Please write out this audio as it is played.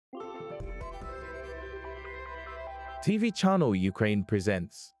TV channel Ukraine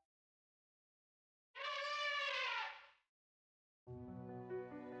presents.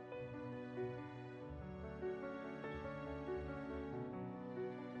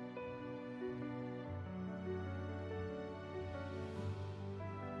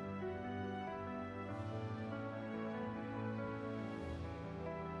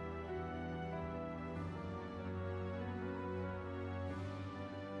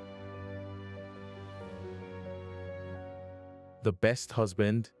 The Best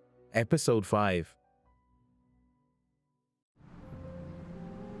Husband, Episode 5.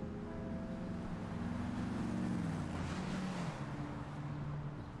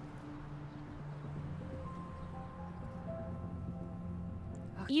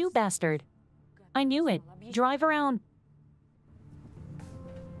 You bastard. I knew it. Drive around.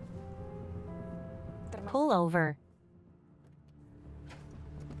 Pull over.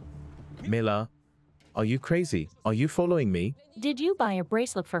 Mila, are you crazy? Are you following me? Did you buy a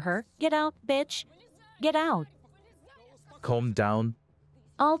bracelet for her? Get out, bitch. Get out. Calm down.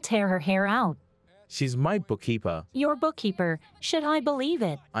 I'll tear her hair out. She's my bookkeeper. Your bookkeeper. Should I believe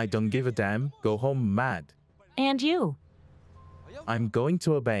it? I don't give a damn. Go home mad. And you. I'm going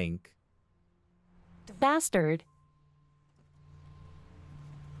to a bank. Bastard.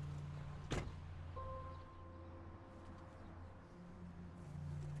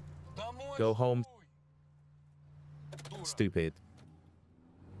 Go home. Stupid.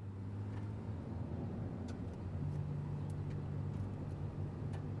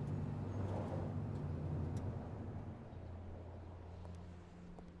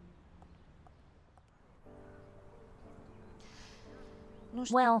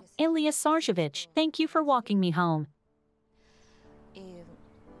 Well, Ilya Sarsevich, thank you for walking me home.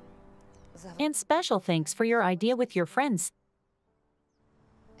 And special thanks for your idea with your friends.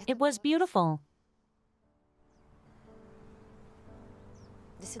 It was beautiful.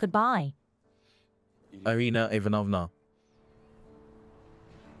 Goodbye. Irina Ivanovna,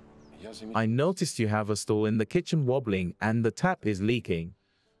 I noticed you have a stool in the kitchen wobbling and the tap is leaking.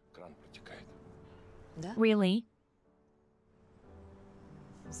 Really?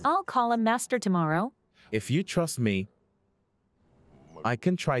 I'll call a master tomorrow. If you trust me, I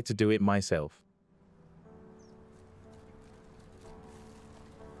can try to do it myself.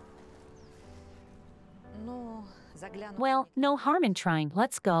 Well, no harm in trying.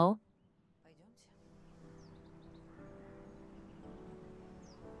 Let's go.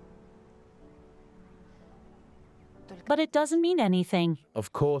 But it doesn't mean anything.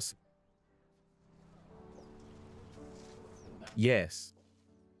 Of course. Yes.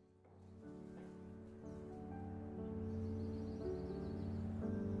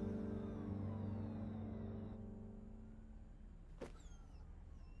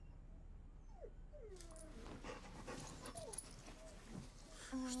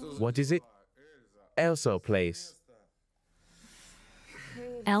 What is it? Elsa place.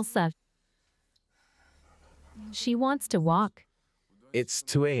 Elsa. She wants to walk. It's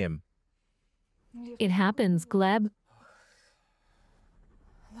 2 a.m. It happens, Gleb.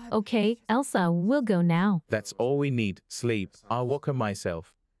 Okay, Elsa, we'll go now. That's all we need. Sleep. I'll walk her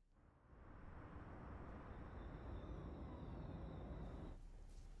myself.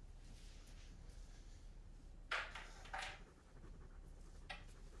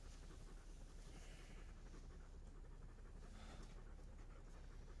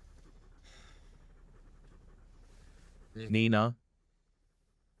 Nina.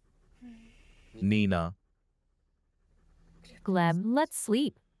 Nina. Gleb, let's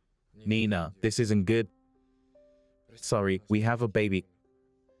sleep. Nina, this isn't good. Sorry, we have a baby.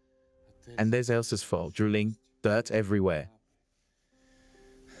 And there's Elsa's fault, drooling, dirt everywhere.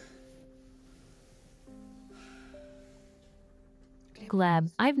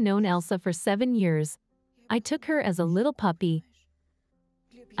 Gleb, I've known Elsa for 7 years. I took her as a little puppy.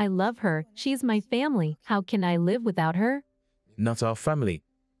 I love her. She's my family. How can I live without her? Not our family.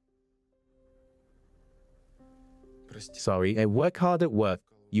 Sorry, I work hard at work.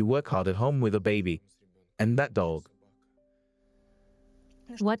 You work hard at home with a baby. And that dog.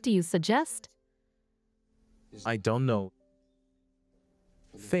 What do you suggest? I don't know.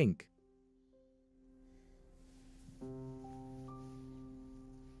 Think.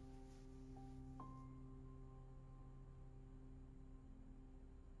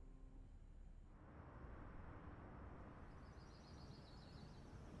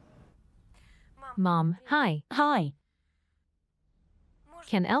 Mom, hi. Hi.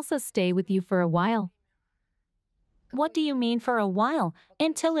 Can Elsa stay with you for a while? What do you mean for a while?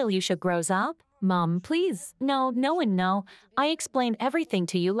 Until Ilyusha grows up? Mom, please. No, and no. I explained everything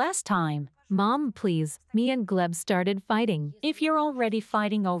to you last time. Mom, please. Me and Gleb started fighting. If you're already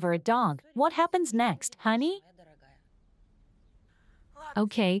fighting over a dog, what happens next, honey?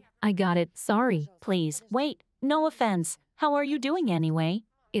 Okay, I got it. Sorry. Please, wait. No offense. How are you doing anyway?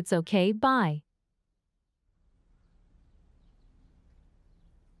 It's okay, bye.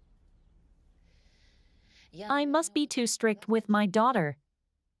 I must be too strict with my daughter.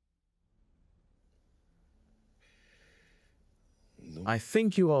 I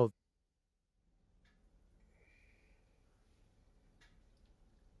think you are.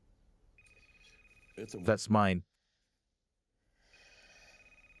 That's mine.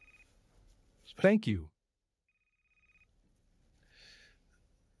 Thank you.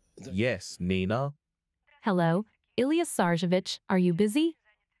 Yes, Nina. Hello, Ilya Sarjevich, are you busy?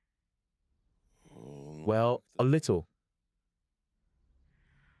 Well, a little.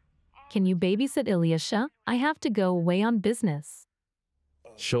 Can you babysit Ilyasha? I have to go away on business.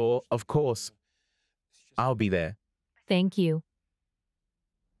 Sure, of course. I'll be there. Thank you.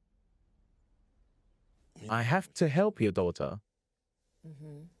 I have to help your daughter.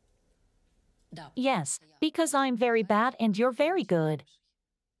 Yes, because I'm very bad and you're very good.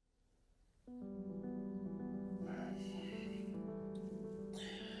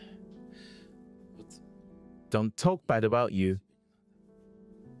 Don't talk bad about you.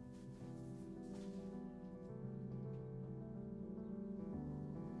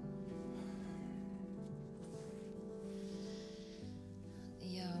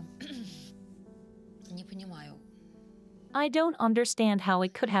 I don't understand how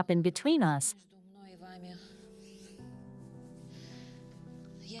it could happen between us.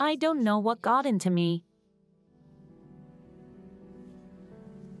 I don't know what got into me.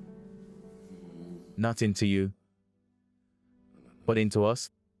 Not into you, but into us.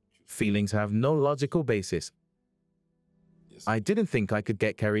 Feelings have no logical basis. I didn't think I could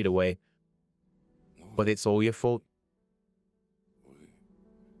get carried away, but it's all your fault.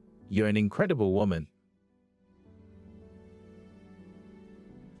 You're an incredible woman.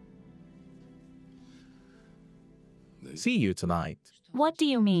 See you tonight. What do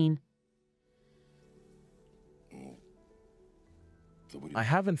you mean? I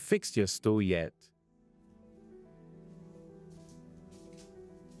haven't fixed your stool yet.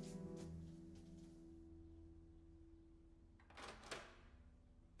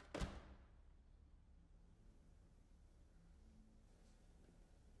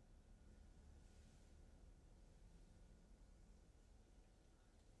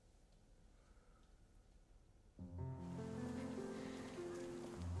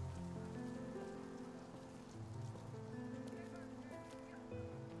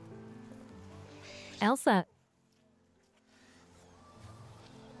 Elsa.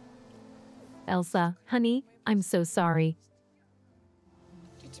 Elsa, honey, I'm so sorry.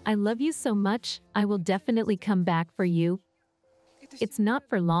 I love you so much, I will definitely come back for you. It's not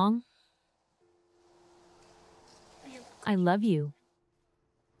for long. I love you.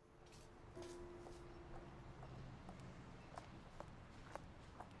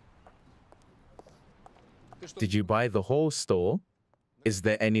 Did you buy the whole store? Is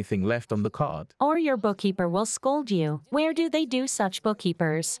there anything left on the card? Or your bookkeeper will scold you. Where do they do such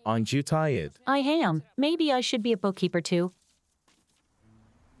bookkeepers? Aren't you tired? I am. Maybe I should be a bookkeeper too.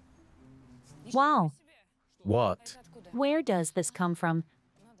 Wow, What? where does this come from?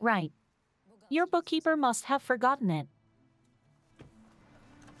 Right. Your bookkeeper must have forgotten it.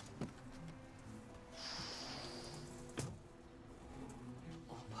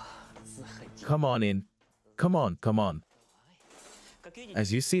 Come on in. Come on, come on.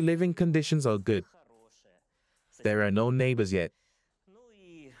 As you see, living conditions are good. There are no neighbors yet.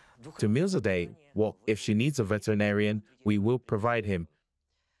 2 meals a day. Well, if she needs a veterinarian, we will provide him.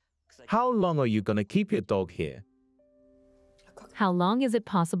 How long are you gonna keep your dog here? How long is it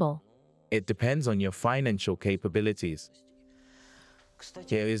possible? It depends on your financial capabilities.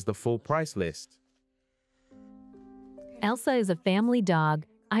 Here is the full price list. Elsa is a family dog.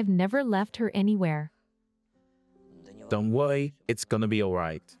 I've never left her anywhere. Don't worry, it's gonna be all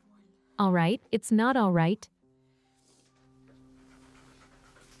right. All right, it's not all right.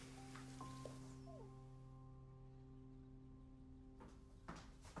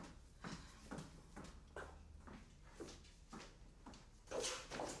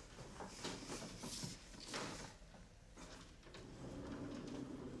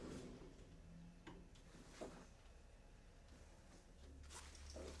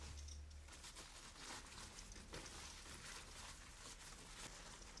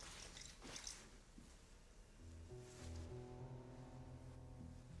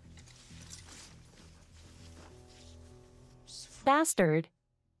 Bastard.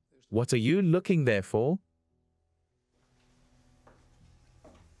 What are you looking there for?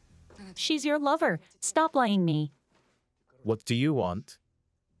 She's your lover. Stop lying me. What do you want?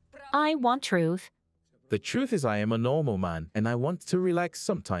 I want truth. The truth is I am a normal man, and I want to relax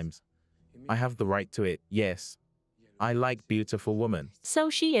sometimes. I have the right to it, yes. I like beautiful women. So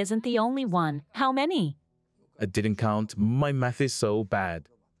she isn't the only one. How many? I didn't count. My math is so bad.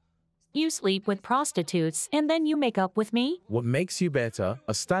 You sleep with prostitutes and then you make up with me? What makes you better?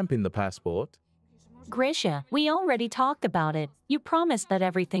 A stamp in the passport? Grisha, we already talked about it. You promised that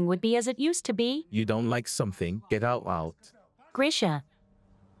everything would be as it used to be. You don't like something? Get out. Grisha.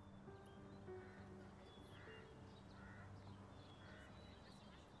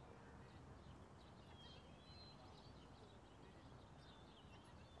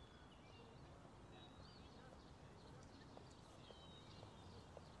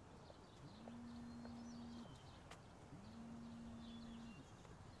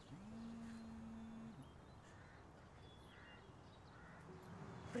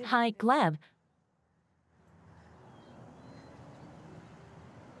 Hi, Gleb.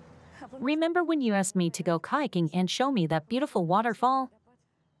 Remember when you asked me to go kayaking and show me that beautiful waterfall?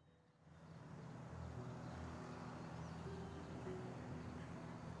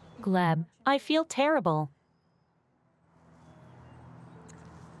 Gleb, I feel terrible.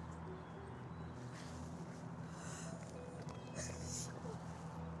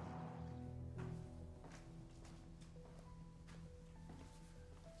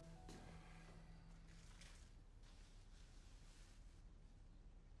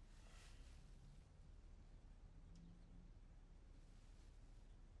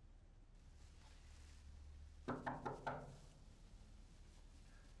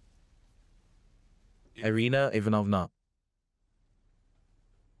 Irina Ivanovna.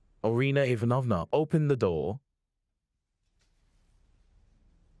 Irina Ivanovna, open the door.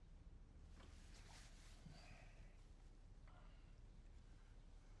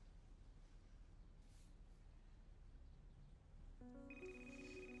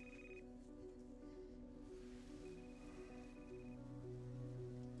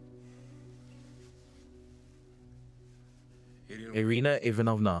 Irina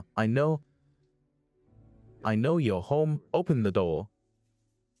Ivanovna, I know you're home. Open the door.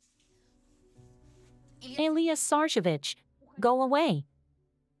 Elias Sarshevich, go away.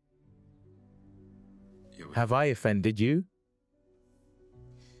 Have I offended you?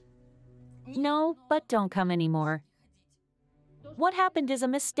 No, but don't come anymore. What happened is a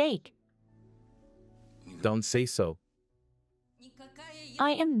mistake. Don't say so.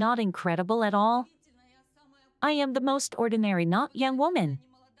 I am not incredible at all. I am the most ordinary, not young woman.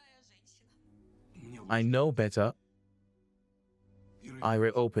 I know better.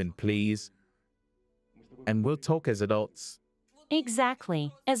 Ira, open, please. And we'll talk as adults.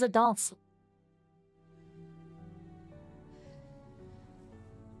 Exactly, as adults.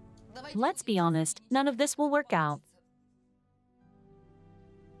 Let's be honest, none of this will work out.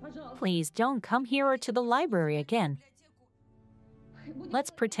 Please don't come here or to the library again. Let's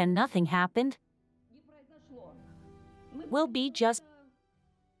pretend nothing happened. We'll be just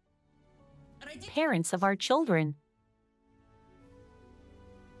parents of our children.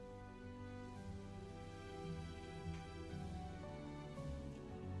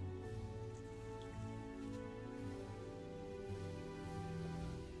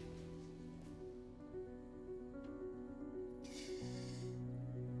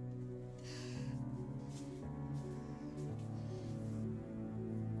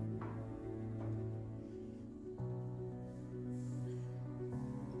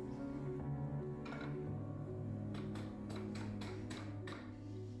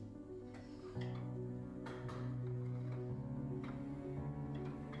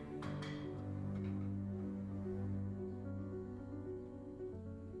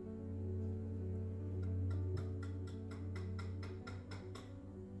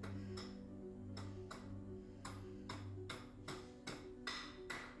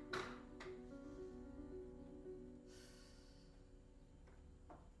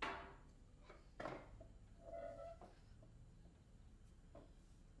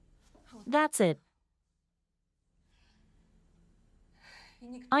 That's it.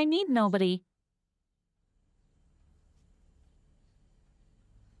 I need nobody.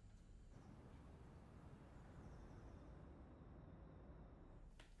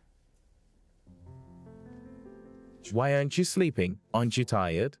 Why aren't you sleeping? Aren't you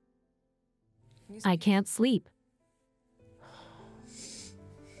tired? I can't sleep.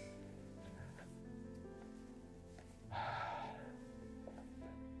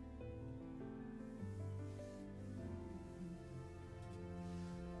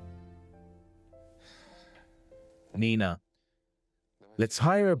 Nina, let's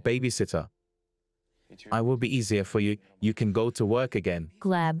hire a babysitter. I will be easier for you. You can go to work again.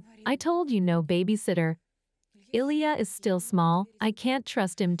 Gleb, I told you no babysitter. Ilya is still small. I can't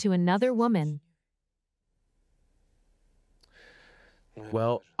trust him to another woman.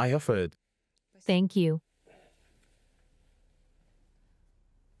 Well, I offered. Thank you.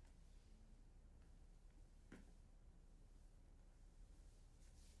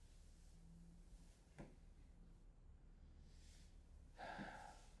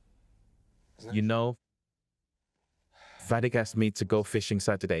 You know, Vadik asked me to go fishing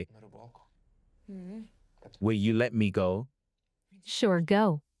Saturday. Will you let me go? Sure,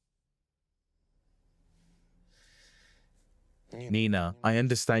 go. Nina, I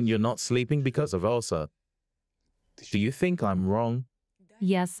understand you're not sleeping because of Elsa. Do you think I'm wrong?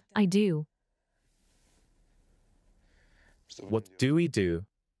 Yes, I do. What do we do?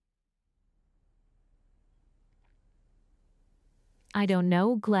 I don't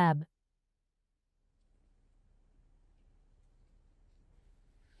know, Gleb.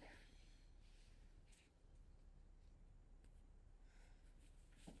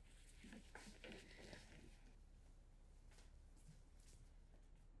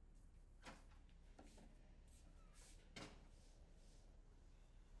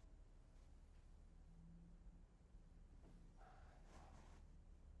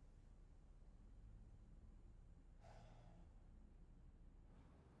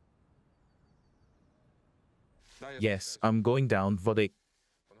 Yes, I'm going down, Vadik.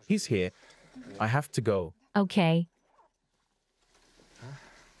 He's here. I have to go. Okay.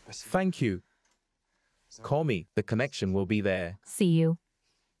 Thank you. Call me. The connection will be there. See you.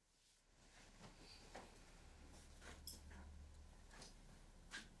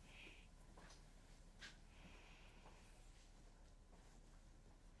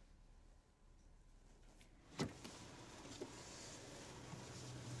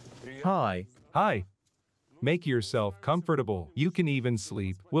 Hi. Hi. Make yourself comfortable. You can even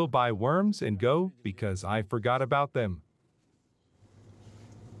sleep. We'll buy worms and go because I forgot about them.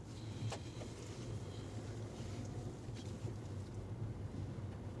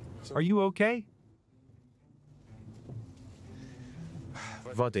 Are you okay?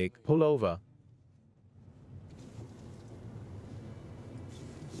 Vadik, pull over.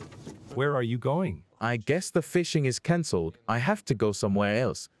 Where are you going? I guess the fishing is cancelled. I have to go somewhere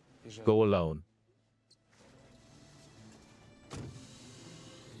else. Go alone.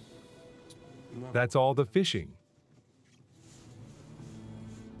 That's all the fishing.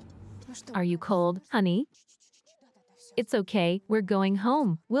 Are you cold, honey? It's okay, we're going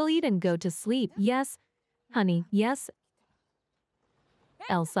home. We'll eat and go to sleep. Yes, honey, yes.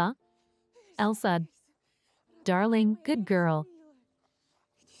 Elsa? Elsa. Darling, good girl.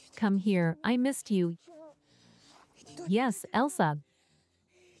 Come here, I missed you. Yes, Elsa.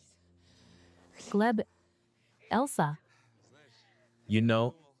 Gleb. Elsa. You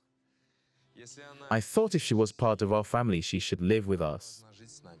know, I thought if she was part of our family, she should live with us.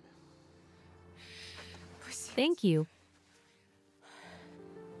 Thank you.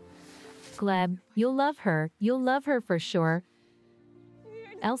 Gleb, you'll love her. You'll love her for sure.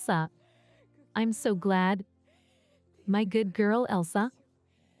 Elsa. I'm so glad. My good girl, Elsa.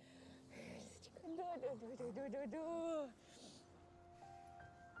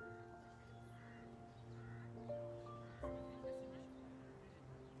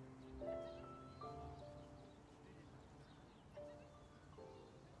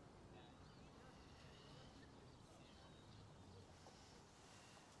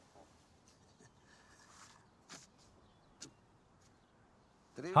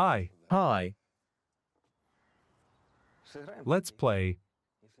 Hi. Hi. Let's play.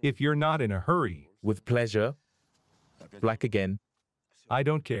 If you're not in a hurry, With pleasure. Black again. I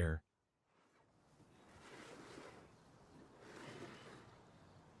don't care.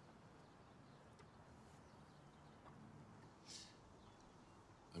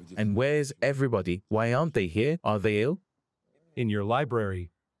 And where's everybody? Why aren't they here? Are they ill? In your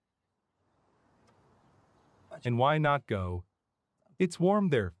library. And why not go? It's warm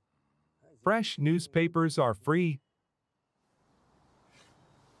there. Fresh newspapers are free.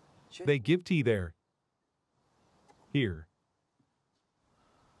 They give tea there. Here.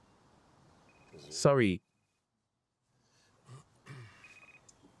 Sorry.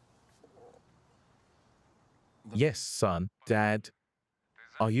 Yes, son. Dad.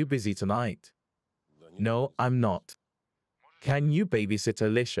 Are you busy tonight? No, I'm not. Can you babysit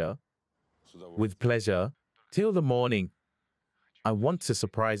Alicia? With pleasure. Till the morning. I want to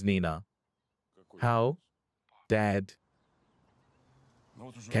surprise Nina. How? Dad.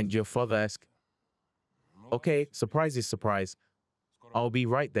 Can't your father ask? Okay, surprise is surprise. I'll be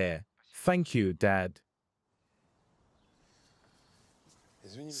right there. Thank you, Dad.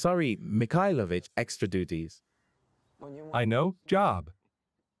 Sorry, Mikhailovich, extra duties. I know, job.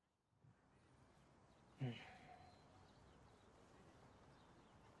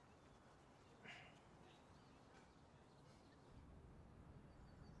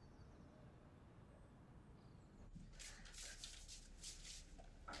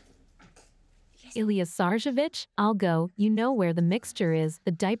 Ilya Sarjevich, I'll go. You know where the mixture is.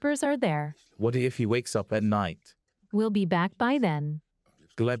 The diapers are there. What if he wakes up at night? We'll be back by then.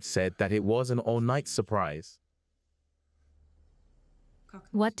 Gleb said that it was an all-night surprise.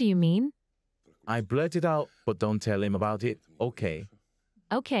 What do you mean? I blurted out, but don't tell him about it, okay?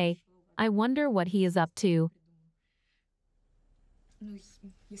 Okay. I wonder what he is up to.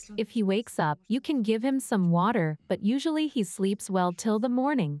 If he wakes up, you can give him some water, but usually he sleeps well till the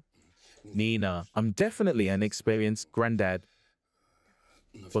morning. Nina, I'm definitely an experienced granddad.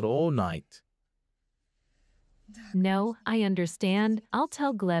 But all night. No, I understand. I'll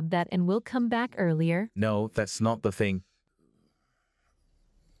tell Gleb that and we'll come back earlier. No, that's not the thing.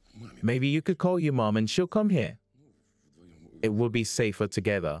 Maybe you could call your mom and she'll come here. It will be safer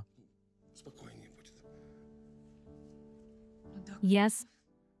together. Yes.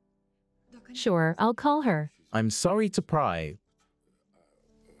 Sure, I'll call her. I'm sorry to pry.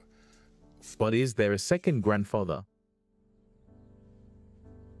 But is there a second grandfather?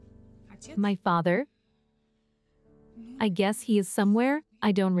 My father? I guess he is somewhere.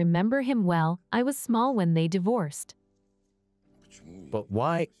 I don't remember him well. I was small when they divorced. But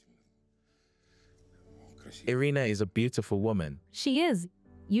why? Irina is a beautiful woman. She is.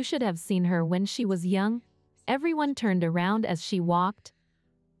 You should have seen her when she was young. Everyone turned around as she walked.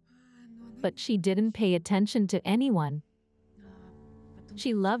 But she didn't pay attention to anyone.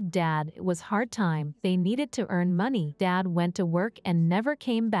 She loved Dad. It was hard time. They needed to earn money. Dad went to work and never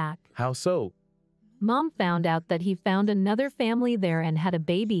came back. How so? Mom found out that he found another family there and had a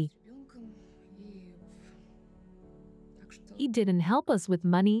baby. He didn't help us with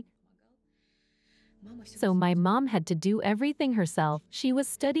money. So my mom had to do everything herself. She was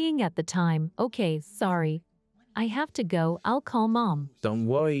studying at the time. Okay, sorry. I have to go. I'll call Mom. Don't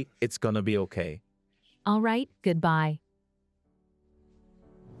worry, it's gonna be okay. All right, goodbye.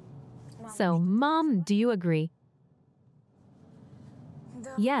 So, Mom, do you agree?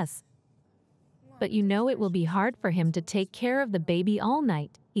 Yes. But you know it will be hard for him to take care of the baby all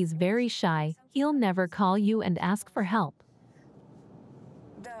night. He's very shy. He'll never call you and ask for help.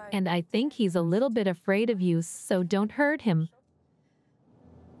 And I think he's a little bit afraid of you, so don't hurt him.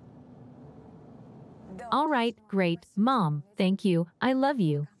 All right, great. Mom, thank you. I love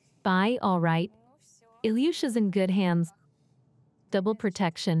you. Bye, all right. Ilyusha's in good hands. Double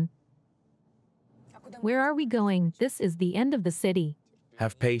protection. Where are we going? This is the end of the city.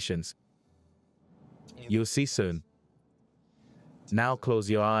 Have patience. You'll see soon. Now close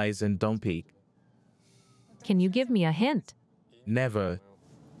your eyes and don't peek. Can you give me a hint? Never.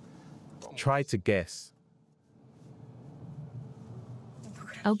 Try to guess.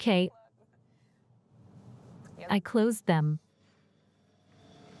 Okay. I closed them.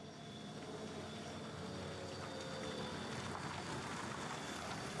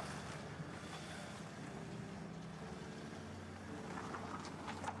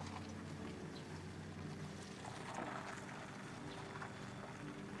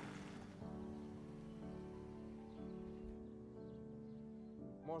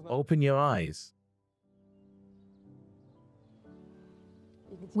 Open your eyes.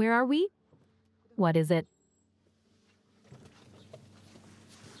 Where are we? What is it?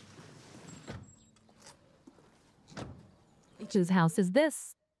 Whose house is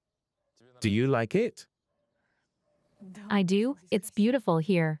this? Do you like it? I do. It's beautiful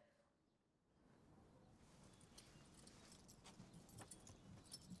here.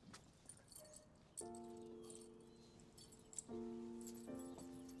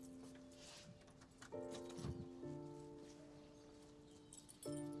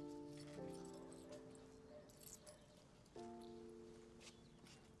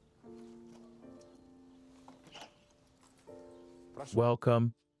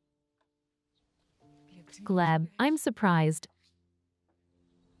 Welcome. Gleb, I'm surprised.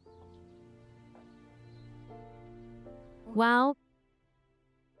 Wow.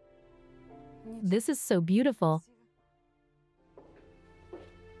 This is so beautiful.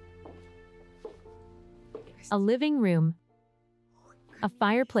 A living room. A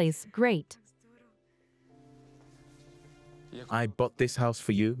fireplace, great. I bought this house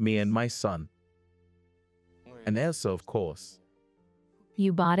for you, me and my son. And Elsa, of course.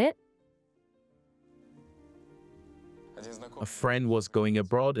 You bought it? A friend was going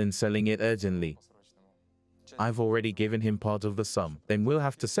abroad and selling it urgently. I've already given him part of the sum. Then we'll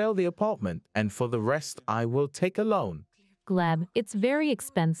have to sell the apartment, and for the rest, I will take a loan. Gleb, it's very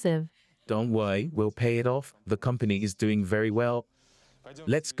expensive. Don't worry, we'll pay it off. The company is doing very well.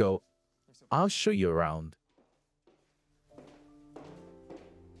 Let's go. I'll show you around.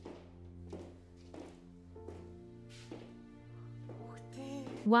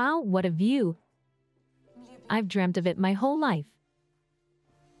 Wow, what a view. I've dreamt of it my whole life.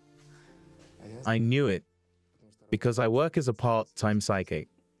 I knew it, because I work as a part-time psychic.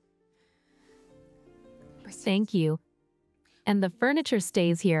 Thank you. And the furniture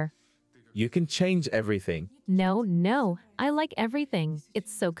stays here. You can change everything. No, I like everything.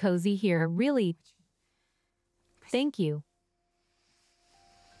 It's so cozy here, really. Thank you.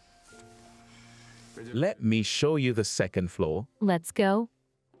 Let me show you the second floor. Let's go.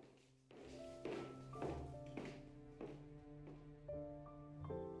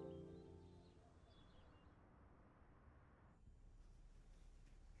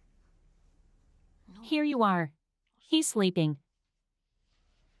 Here you are. He's sleeping.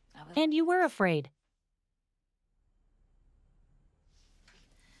 And you were afraid.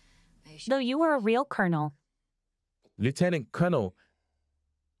 Though you were a real colonel. Lieutenant Colonel.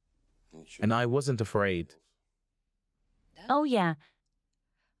 And I wasn't afraid. Oh, yeah.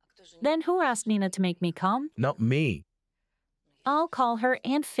 Then who asked Nina to make me come? Not me. I'll call her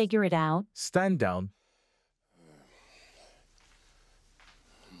and figure it out. Stand down.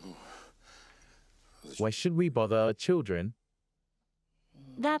 Why should we bother our children?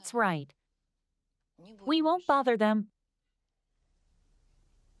 That's right. We won't bother them.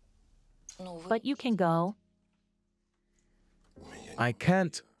 But you can go. I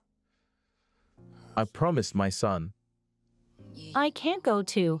can't. I promised my son. I can't go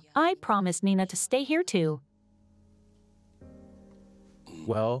too. I promised Nina to stay here too.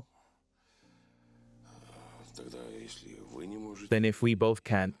 Well, then if we both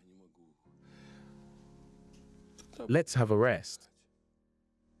can't, let's have a rest.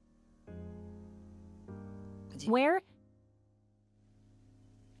 Where?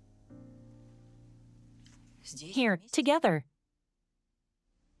 Here, together.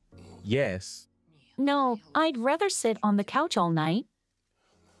 Yes. No, I'd rather sit on the couch all night.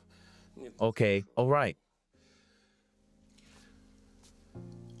 Okay, all right.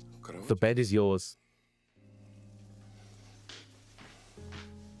 The bed is yours.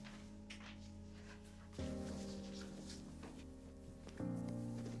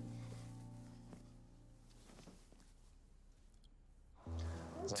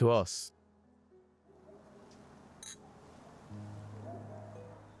 To us.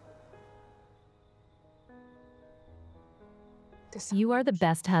 You are the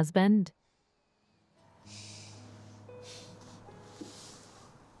best husband.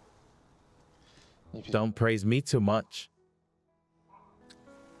 Don't praise me too much.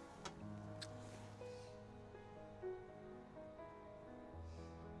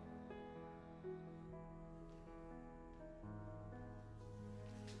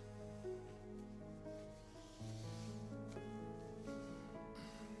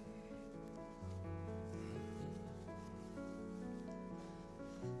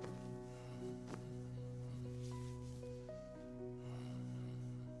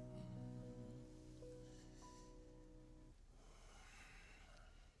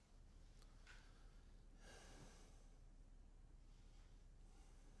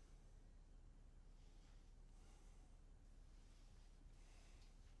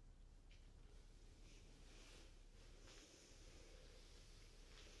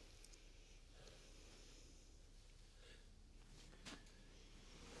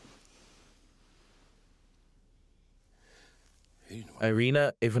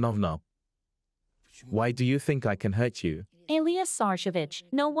 Irina Ivanovna, why do you think I can hurt you? Elias Sarsevich,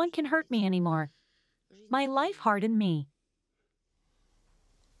 no one can hurt me anymore. My life hardened me.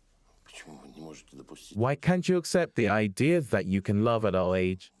 Why can't you accept the idea that you can love at our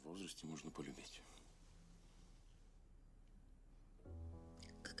age?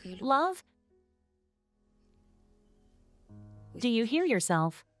 Love? Do you hear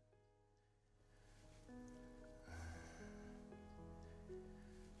yourself?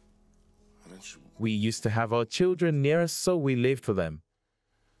 We used to have our children near us, so we lived for them.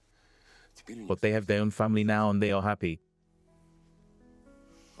 But they have their own family now and they are happy.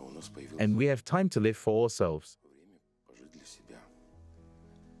 And we have time to live for ourselves.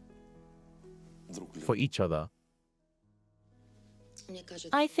 For each other.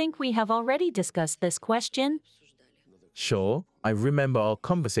 I think we have already discussed this question. Sure, I remember our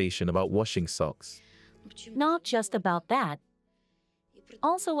conversation about washing socks. Not just about that.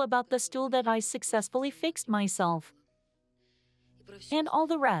 Also about the stool that I successfully fixed myself. And all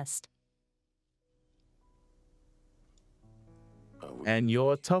the rest. And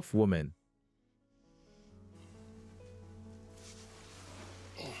you're a tough woman.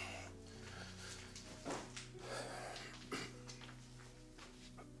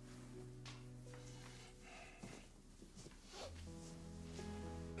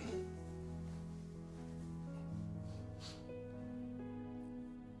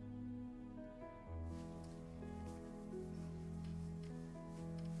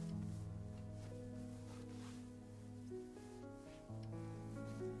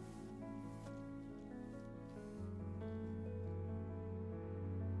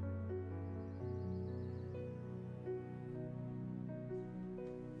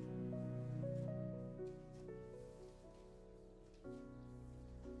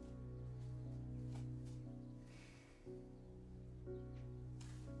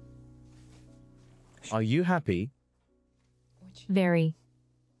 Are you happy? Very.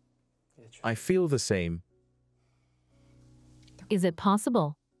 I feel the same. Is it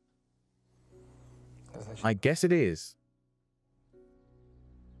possible? I guess it is.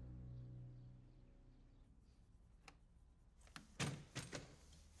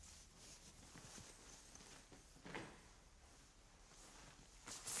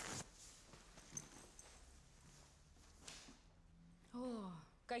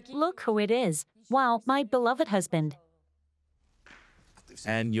 Look who it is. Wow, my beloved husband.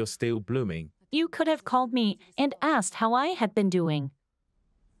 And you're still blooming. You could have called me and asked how I had been doing.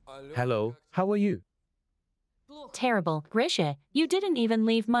 Hello, how are you? Terrible. Grisha, you didn't even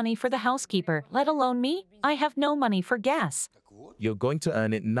leave money for the housekeeper, let alone me. I have no money for gas. You're going to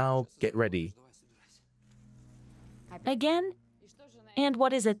earn it now. Get ready. Again? And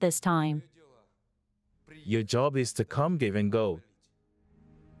what is it this time? Your job is to come, give, and go.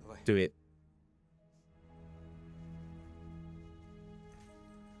 Do it.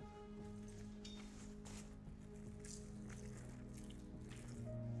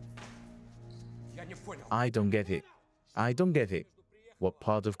 I don't get it. I don't get it. What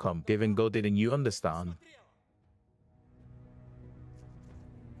part of come, give, and go didn't you understand?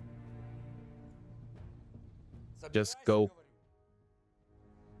 Just go.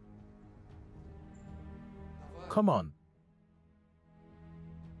 Come on.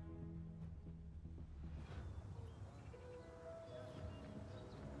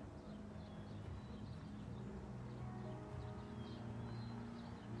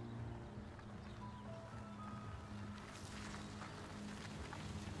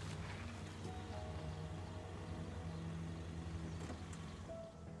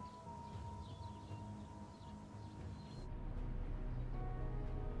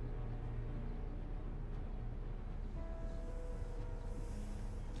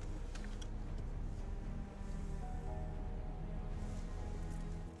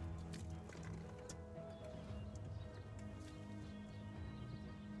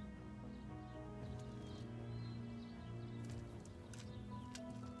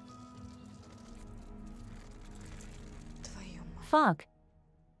 Fuck.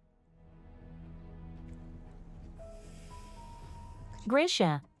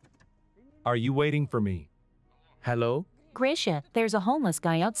 Grisha. Are you waiting for me? Hello? Grisha, there's a homeless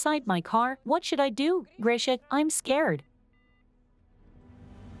guy outside my car. What should I do? Grisha, I'm scared.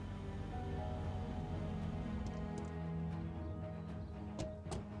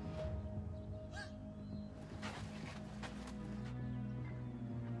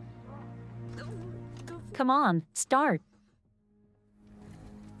 Come on, start.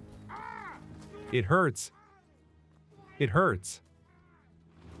 It hurts. It hurts.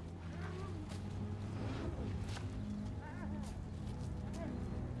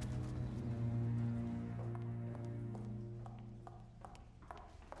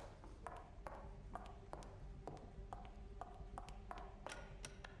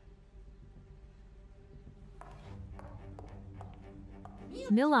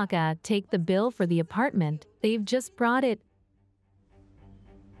 Milaka, take the bill for the apartment. They've just brought it.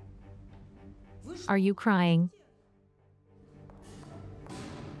 Are you crying?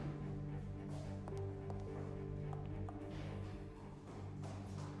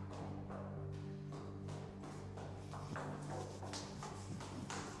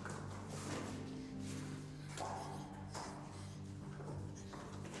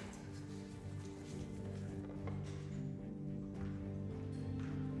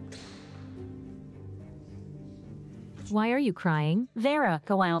 Why are you crying? Vera,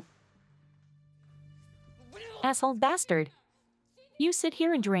 go out. Asshole bastard. You sit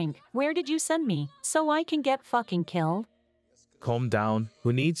here and drink. Where did you send me? So I can get fucking killed? Calm down.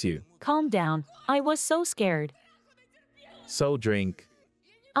 Who needs you? Calm down. I was so scared. So drink.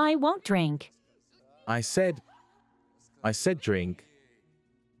 I won't drink. I said drink.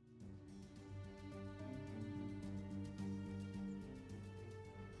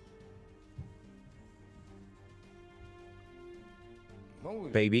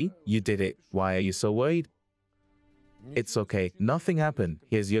 Baby, you did it. Why are you so worried? It's okay. Nothing happened.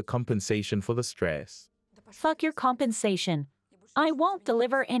 Here's your compensation for the stress. Fuck your compensation. I won't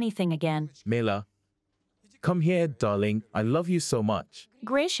deliver anything again. Mila, come here, darling. I love you so much.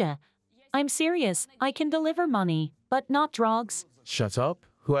 Grisha, I'm serious. I can deliver money, but not drugs. Shut up.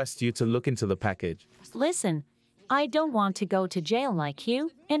 Who asked you to look into the package? Listen, I don't want to go to jail like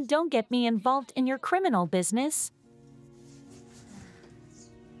you, and don't get me involved in your criminal business.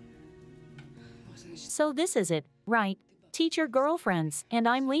 So this is it, right? Teacher girlfriends, and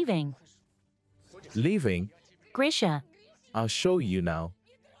I'm leaving. Leaving? Grisha, I'll show you now.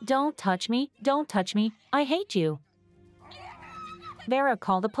 don't touch me, don't touch me. I hate you. Vera,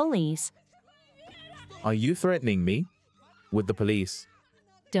 call the police. Are you threatening me? With the police?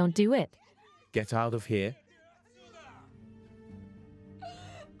 Don't do it. Get out of here.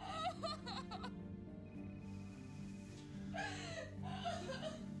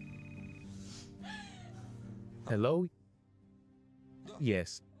 Hello?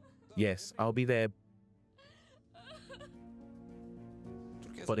 Yes. Yes, I'll be there.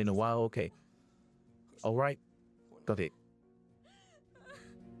 But in a while, okay. All right. Got it.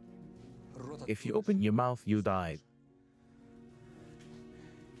 If you open your mouth, you die.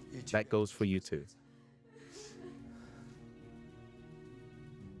 That goes for you too.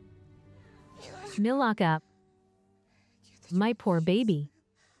 Milaka. My poor baby.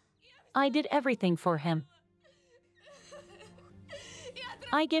 I did everything for him.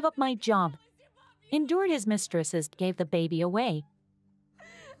 I gave up my job. Endured his mistresses, gave the baby away.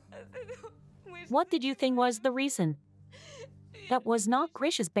 What did you think was the reason? That was not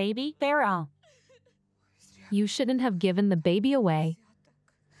Grisha's baby, Vera. You shouldn't have given the baby away.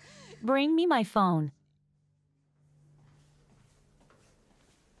 Bring me my phone.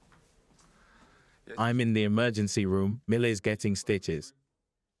 I'm in the emergency room. Mila is getting stitches.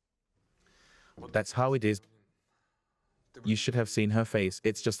 That's how it is. You should have seen her face.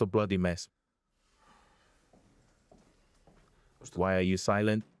 It's just a bloody mess. Why are you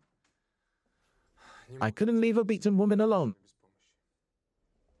silent? I couldn't leave a beaten woman alone.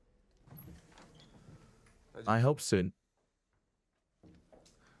 I hope soon.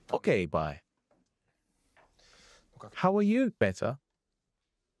 Okay, bye. How are you? Better?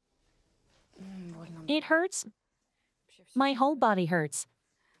 It hurts. My whole body hurts.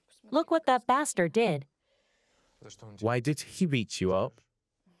 Look what that bastard did. Why did he beat you up?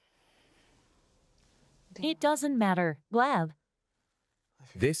 It doesn't matter, Glav.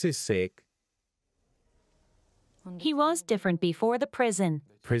 This is sick. He was different before the prison.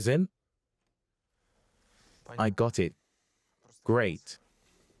 Prison? I got it. Great.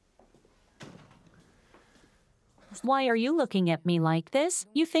 Why are you looking at me like this?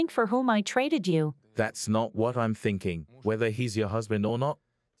 You think for whom I traded you. That's not what I'm thinking. Whether he's your husband or not,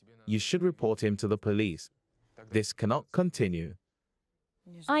 you should report him to the police. This cannot continue.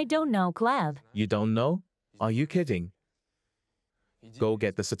 I don't know, Glav. You don't know? Are you kidding? Go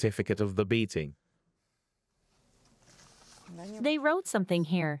get the certificate of the beating. They wrote something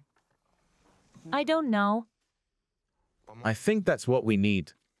here. I don't know. I think that's what we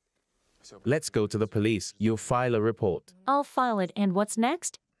need. Let's go to the police. You'll file a report. I'll file it, and what's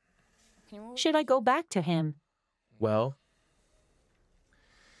next? Should I go back to him? Well,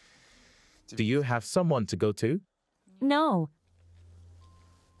 do you have someone to go to? No.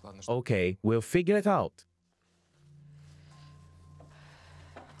 Okay, we'll figure it out.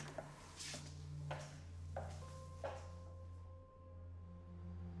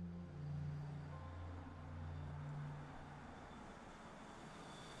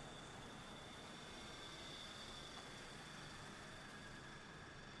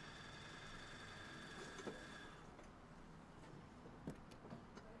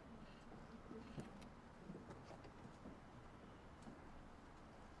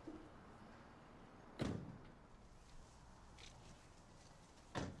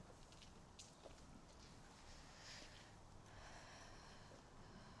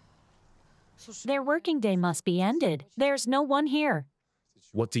 Their working day must be ended. There's no one here.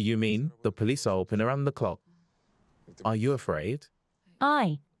 What do you mean? The police are open around the clock. Are you afraid?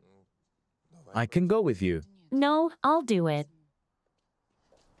 I can go with you. No, I'll do it.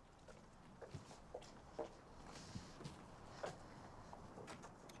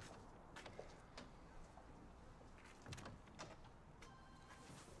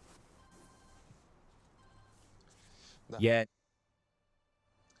 Yet,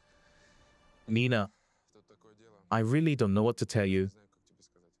 Nina, I really don't know what to tell you.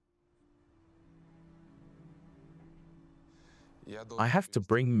 I have to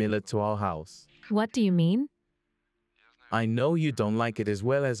bring Miller to our house. What do you mean? I know you don't like it as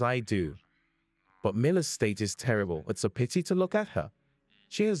well as I do, but Miller's state is terrible. It's a pity to look at her.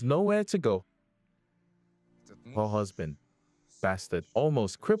 She has nowhere to go. Her husband, bastard,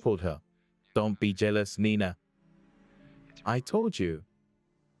 almost crippled her. Don't be jealous, Nina. I told you.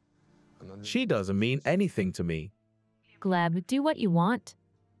 She doesn't mean anything to me. Gleb, do what you want.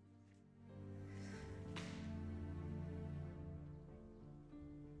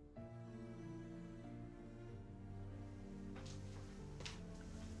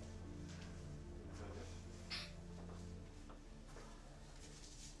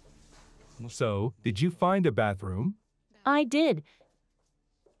 So, did you find a bathroom? I did.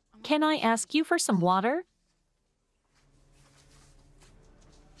 Can I ask you for some water?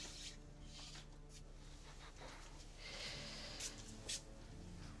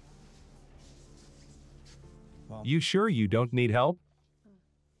 You sure you don't need help?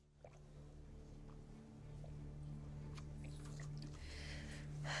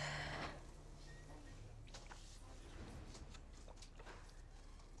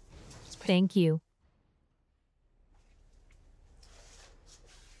 Thank you.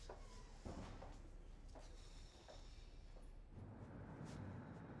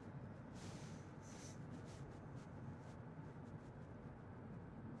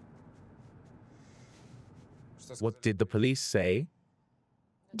 What did the police say?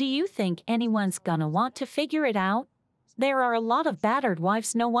 Do you think anyone's gonna want to figure it out? There are a lot of battered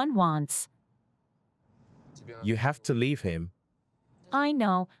wives no one wants. You have to leave him. I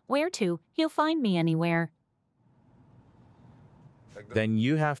know. Where to? He'll find me anywhere. Then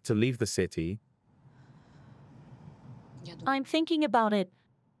you have to leave the city. I'm thinking about it.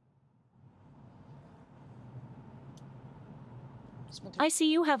 I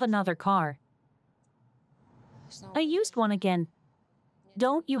see you have another car. I used one again.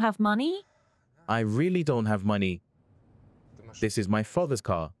 Don't you have money? I really don't have money. This is my father's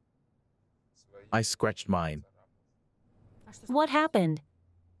car. I scratched mine. What happened?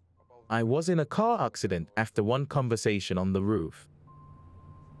 I was in a car accident after one conversation on the roof.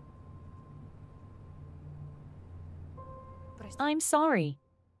 I'm sorry.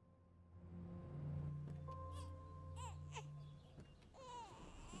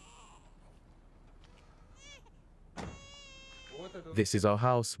 This is our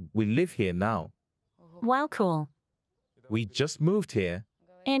house. We live here now. Wow, cool. We just moved here.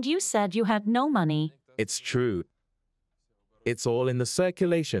 And you said you had no money. It's true. It's all in the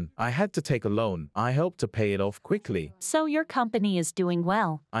circulation. I had to take a loan. I hope to pay it off quickly. So your company is doing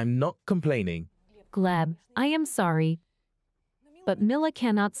well. I'm not complaining. Gleb, I am sorry. But Mila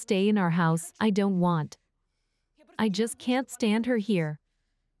cannot stay in our house. I don't want. I just can't stand her here.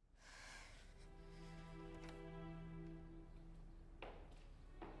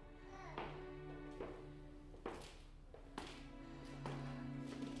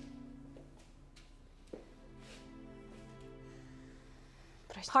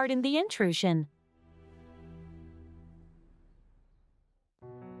 Pardon the intrusion.